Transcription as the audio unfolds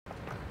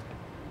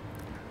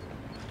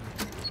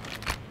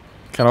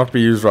Cannot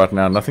be used right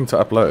now. Nothing to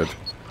upload.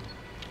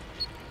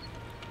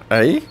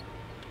 Eh?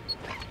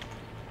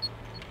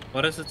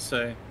 What does it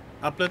say?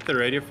 Upload the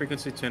radio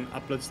frequency to an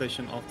upload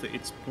station after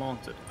it's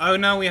planted. Oh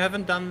no, we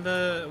haven't done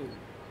the...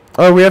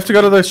 Oh, we have to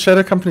go to the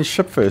Shadow Company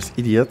ship first,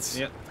 idiots.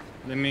 Yeah.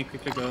 Let me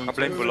quickly go. I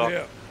blame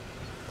Bullock.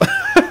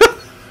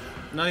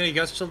 No, you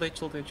guys chill there,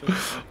 chill there, chill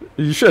there.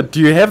 You should. Do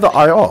you have the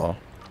IR?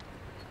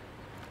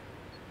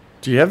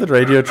 Do you have the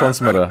radio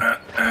transmitter?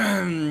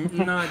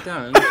 No, I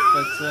don't.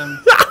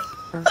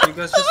 But you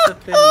guys just sit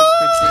there and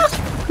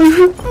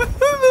look pretty.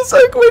 This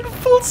like went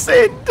full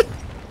send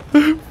for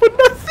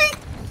nothing.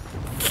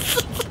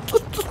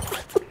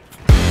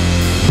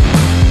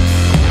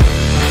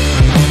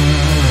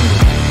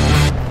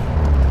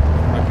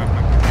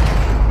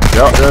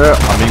 Yeah,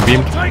 I'm being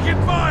beamed. Taking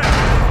fire!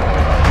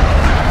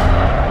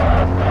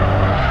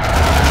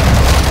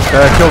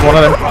 Okay, I killed one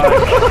of them.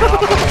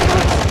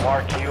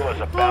 Mark you as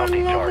a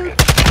bounty target.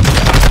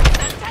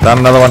 Down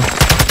another one.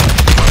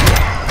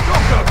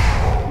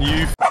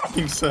 You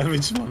f***ing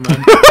savage, my man.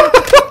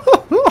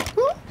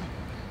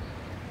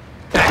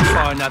 Back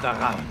for another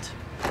round.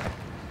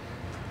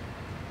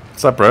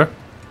 What's up, bro?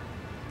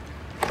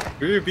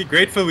 We would be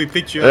grateful we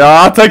picked you up.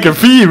 Yeah, I'll take a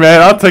fee,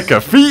 man. I'll take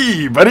a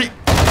fee, buddy.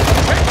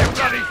 Taking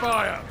bloody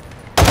fire!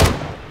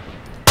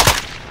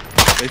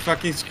 They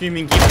fucking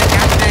screaming, give the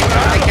gun back,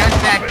 give the gun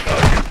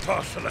back.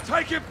 Hostler,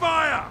 taking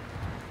fire!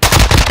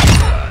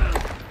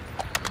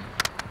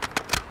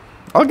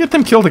 I'll get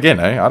them killed again,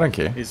 eh? I don't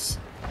care. Is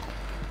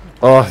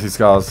Oh, these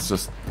guys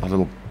just are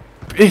little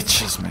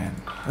bitches, man.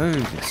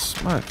 Holy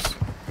smokes.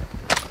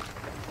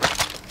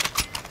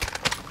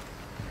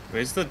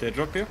 Where's the dead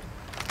drop here?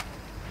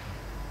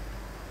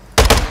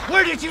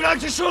 Where did you like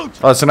to shoot?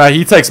 Oh, so now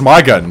he takes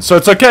my gun. So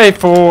it's okay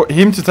for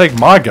him to take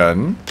my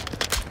gun.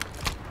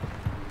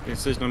 It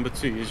says number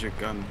 2, here's your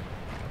gun.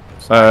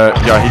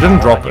 Yeah, he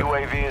didn't drop it.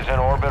 UAV is in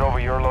orbit over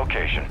your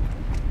location.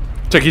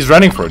 Check, he's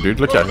running for it, dude.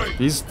 Look at it.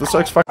 He's this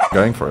oak's fucking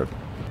going for it.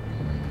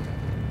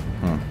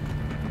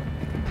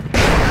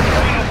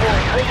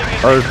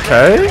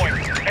 Okay.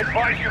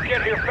 Advise you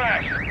get here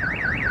fast.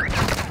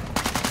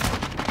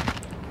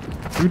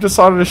 Who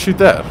decided to shoot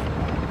that?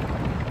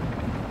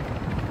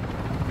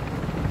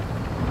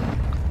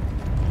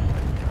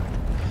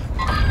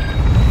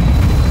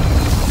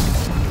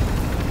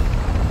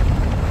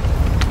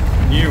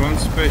 New one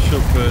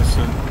special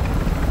person.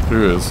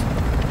 Who is?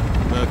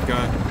 That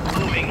guy.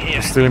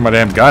 He's stealing my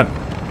damn gun.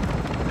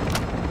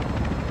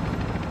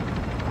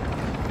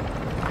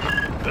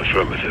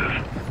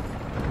 Affirmative.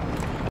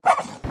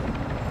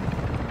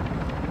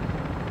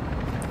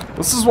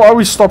 This is why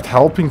we stopped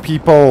helping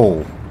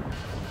people.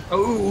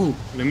 Oh,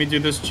 let me do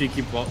this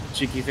cheeky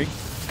thing.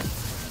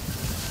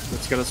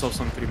 Let's get ourselves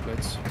some 3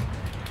 plates.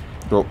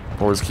 Cool.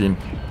 Always keen.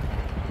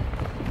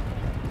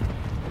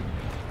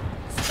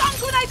 Stun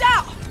grenade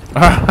out!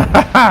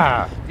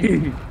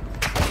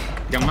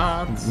 Come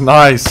on.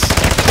 Nice.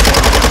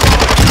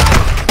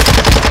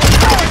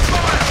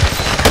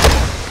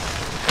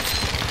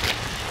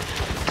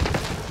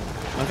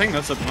 I think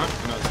that's it, man.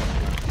 No, it's not.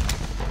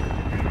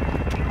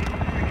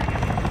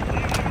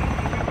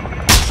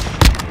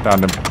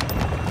 Found him.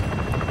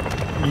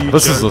 You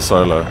This is joke. the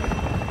solo.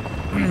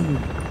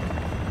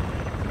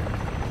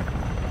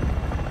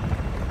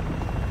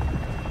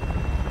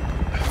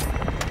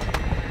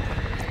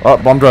 Oh,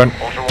 bomb drone.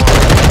 Ultra One,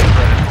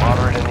 threat is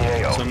moderate in the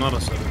AO. So not a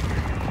solo.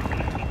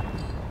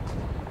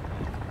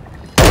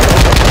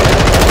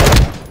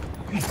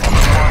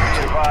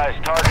 Advise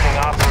targeting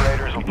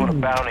operators will put a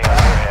bounty on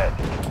your head.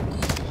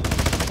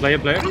 Player.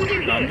 Down.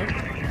 Down.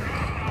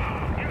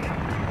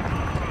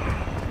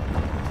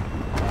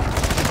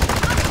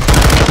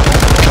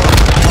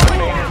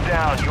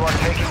 You are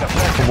taking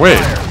effective Wait.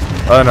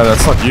 fire. Oh no,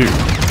 that's not you.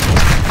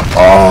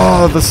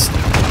 Oh, this.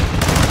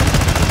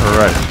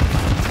 Alright.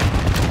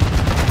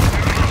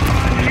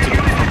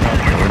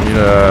 We need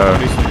a.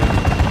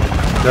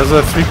 There's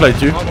a 3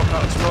 plate, you.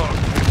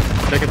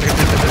 Take it.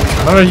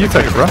 No, you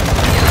take it, bro.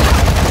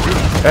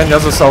 And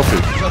there's a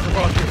selfie.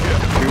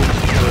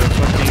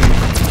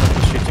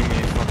 Shooting me.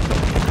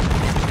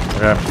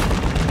 Okay.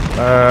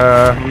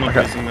 I'm not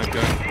Okay. using that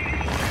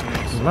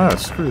gun. No,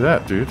 screw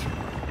that, dude.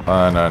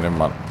 Oh no, never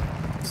mind.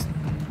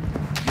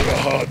 You're a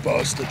hard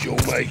bastard,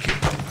 you'll make it.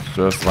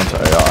 Just a bunch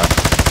of AI.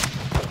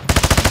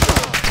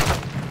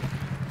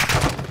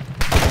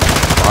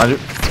 Behind you.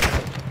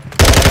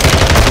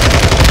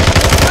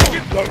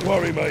 Don't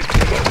worry, mate,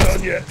 you're not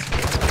done yet.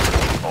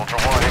 Ultra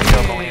One,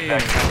 intel believe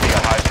that could be a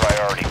high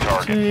priority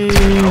target.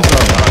 Jeez.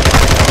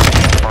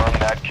 Confirm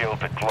that kill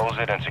to close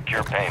it and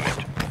secure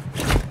payment.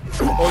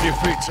 On your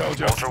feet,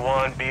 soldier. Ultra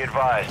One, be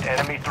advised,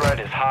 enemy threat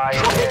is high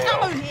in the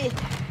AO. Ammo here!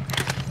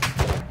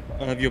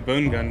 I have your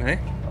bone gun, hey?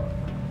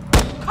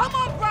 Come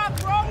on,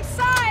 bruv, wrong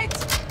side!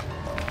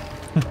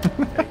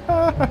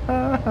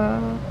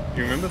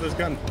 You remember this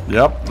gun?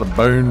 Yep, the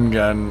bone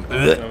gun.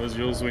 That was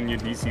yours when you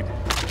DC'd.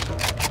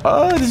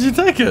 Oh, did you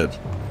take it?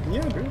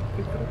 Yeah, bro.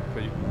 Picked it up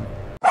for you.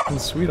 Fucking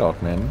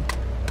sweetheart, man.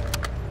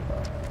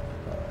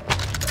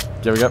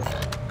 Here we go.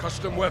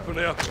 Custom weapon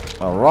here.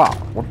 Alright,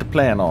 what the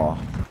plan are?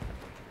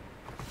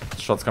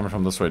 Shots coming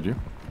from this way, dude.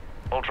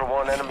 Ultra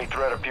One, enemy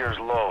threat appears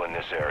low in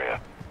this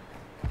area.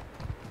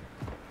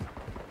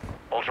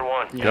 Ultra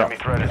One, enemy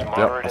threat is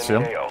moderate I see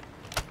in him. the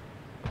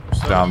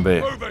AO. Down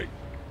there. Moving.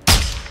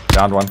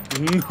 Down one.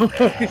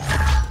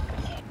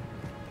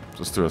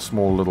 Just do a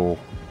small little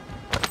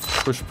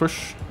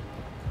push.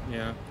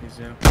 Yeah, he's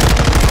there.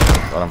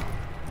 Got him.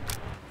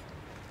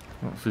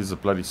 Well, if he's a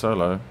bloody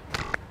solo,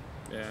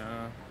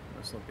 Yeah,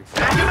 that's not big.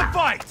 Back in the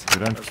fight. you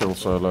don't kill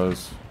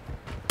solos.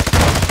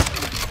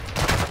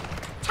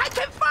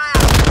 Taking fire!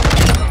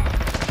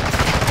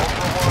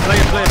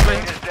 Play.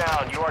 Is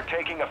down. You are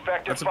taking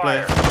effective That's a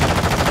fire. player.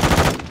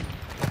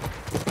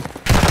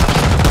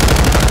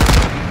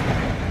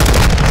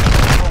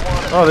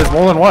 Oh, there's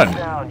more than one.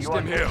 Down. You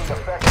are Stim here. taking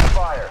effective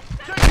fire.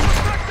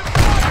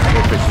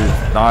 Perfect,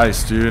 dude.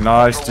 Nice, dude.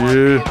 Nice,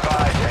 dude.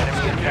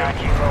 Enemy attack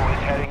hero is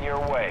heading your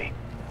way.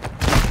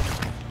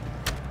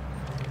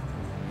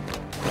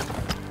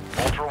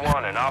 Ultra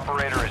One, an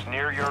operator is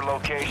near your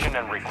location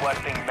and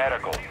requesting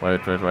medical.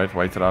 Wait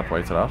it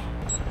out.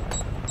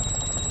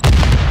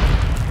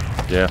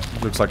 Yeah,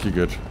 looks like you're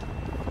good.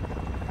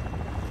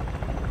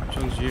 Which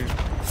one's you?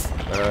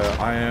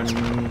 I am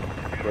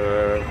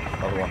the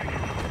other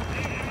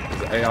one.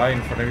 The AI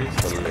in front of you is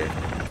the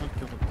left. Don't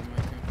kill the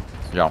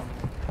bomb, Yeah.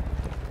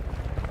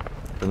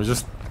 Let me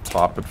just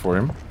top it for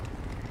him.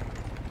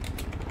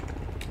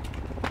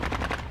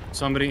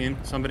 Somebody in.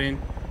 Somebody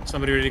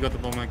already got the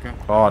bomb maker.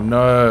 Oh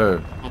no.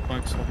 Hot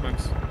bugs.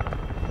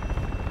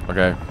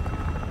 Okay.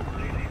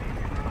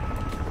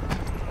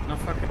 No,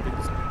 fuck it.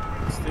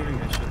 It's stealing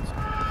that shit.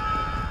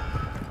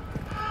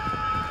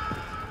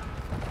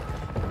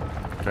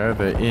 Okay,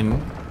 they're in.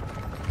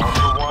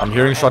 Ultra One, I'm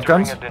hearing you're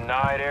shotguns. entering a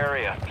denied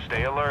area.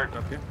 Stay alert.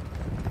 Okay.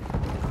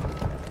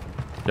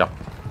 Yeah.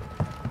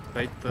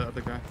 Bait the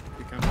other guy.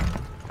 You can.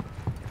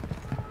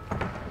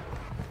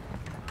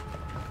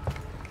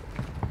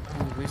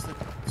 Oh, where's the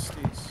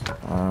stage?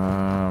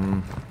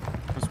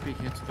 Must be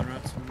here to the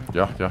right somewhere.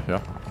 Yeah.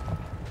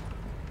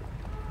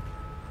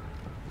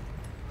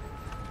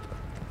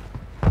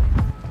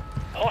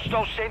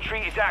 Hostile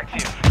sentry is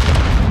active.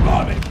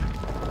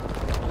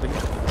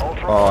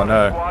 Ultra Oh, One,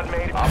 no. squad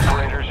mate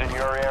operators in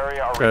your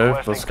area are Okay,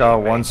 requesting this guy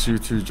teammates. wants you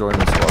to join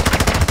the squad.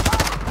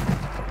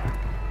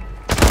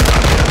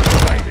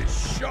 Fight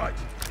is shut.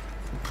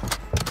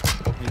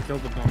 He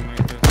killed the bomb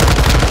maker.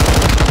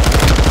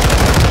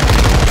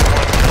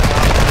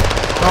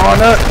 Oh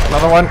no!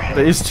 Another one.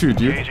 There is two,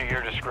 dude. Engage at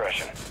your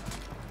discretion.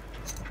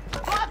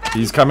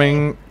 He's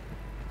coming.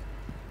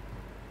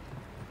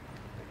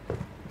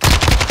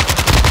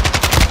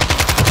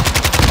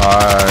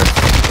 Nice.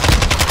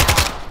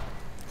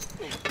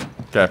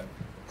 Okay.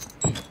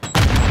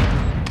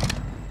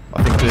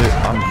 I think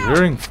I'm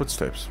hearing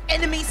footsteps.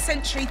 Enemy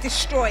sentry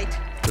destroyed.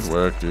 Good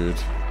work, dude.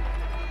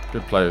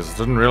 Good plays.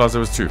 Didn't realize there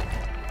was two.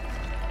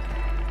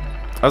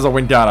 As I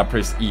went down, I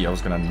pressed E. I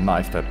was gonna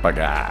knife that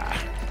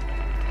bugger.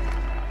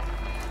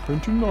 Going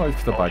to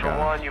knife the Ultra bugger.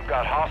 One, you've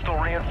got hostile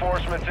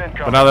reinforcements But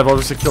incoming. now they've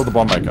obviously killed the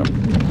bomb maker.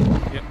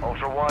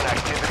 Ultra One,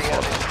 activity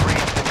has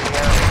increased in the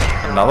area.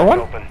 Keep your Another eyes one?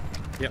 open.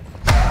 Yep.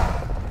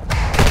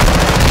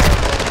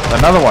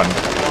 Another one.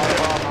 Five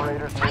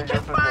operators near your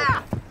position.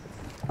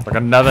 Like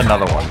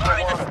another one.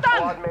 Ultra One,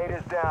 squad mate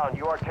is down.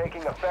 You are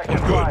taking effective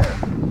fire.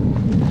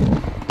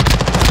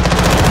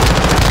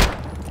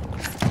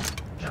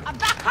 I'm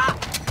back up!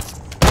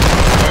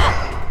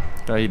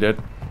 Yeah, he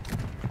did.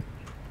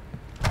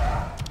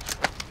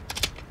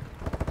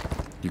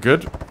 You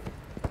good?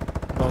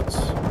 Bots.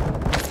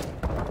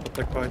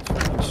 They're quite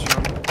fucking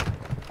strong.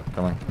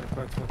 Coming. They're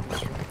quite fucking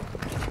strong.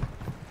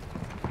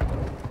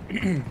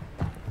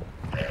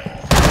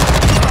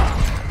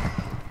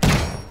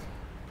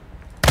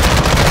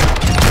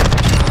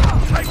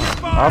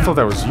 I thought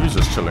that was you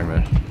just chilling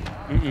there.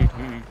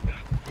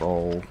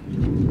 Roll.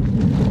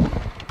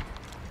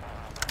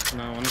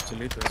 No, I wanted to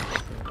lead this.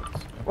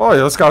 Oh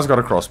yeah, this guy's got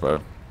a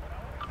crossbow.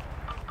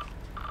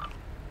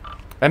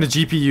 And a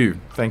GPU.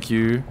 Thank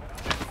you.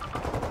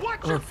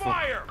 Watch your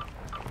fire.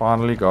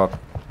 Finally got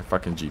a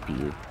fucking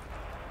GPU.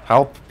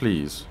 Help,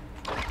 please.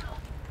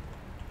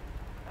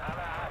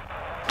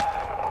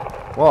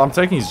 Well, I'm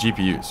taking his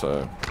GPU,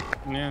 so...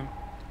 Yeah.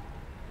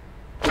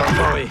 Don't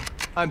worry,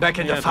 I'm back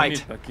in Yeah, the don't need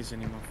fight. Buckies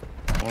anymore.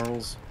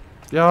 Morals.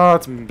 Yeah,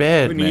 it's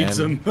bad, We man. need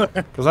some.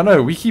 Because I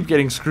know, we keep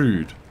getting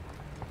screwed.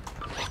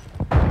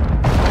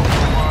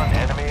 One,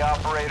 enemy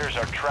operators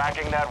are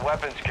tracking that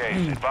weapons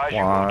case. Advise you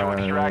move to Why?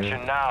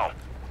 extraction now.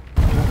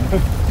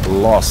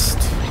 Lost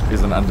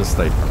is an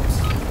understatement.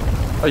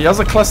 Oh, he has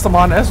a cluster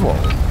mine as well.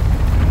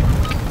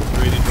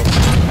 Really drop.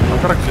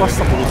 I've got a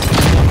cluster mine.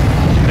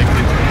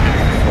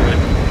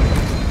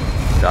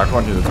 Yeah, I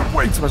can't do this.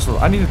 Way too much.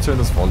 I need to turn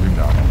this volume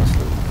down,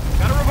 honestly.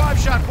 Got a revive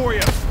shot for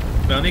you.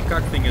 The only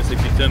cock thing is if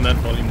you turn that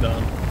volume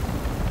down,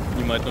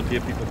 you might not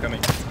hear people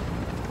coming.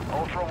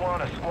 Ultra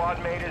One, a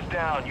squad mate is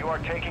down. You are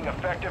taking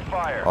effective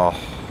fire. Oh,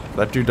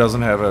 that dude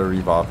doesn't have a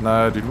revive.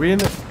 No, did we in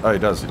it? Oh, he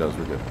does, we're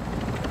good.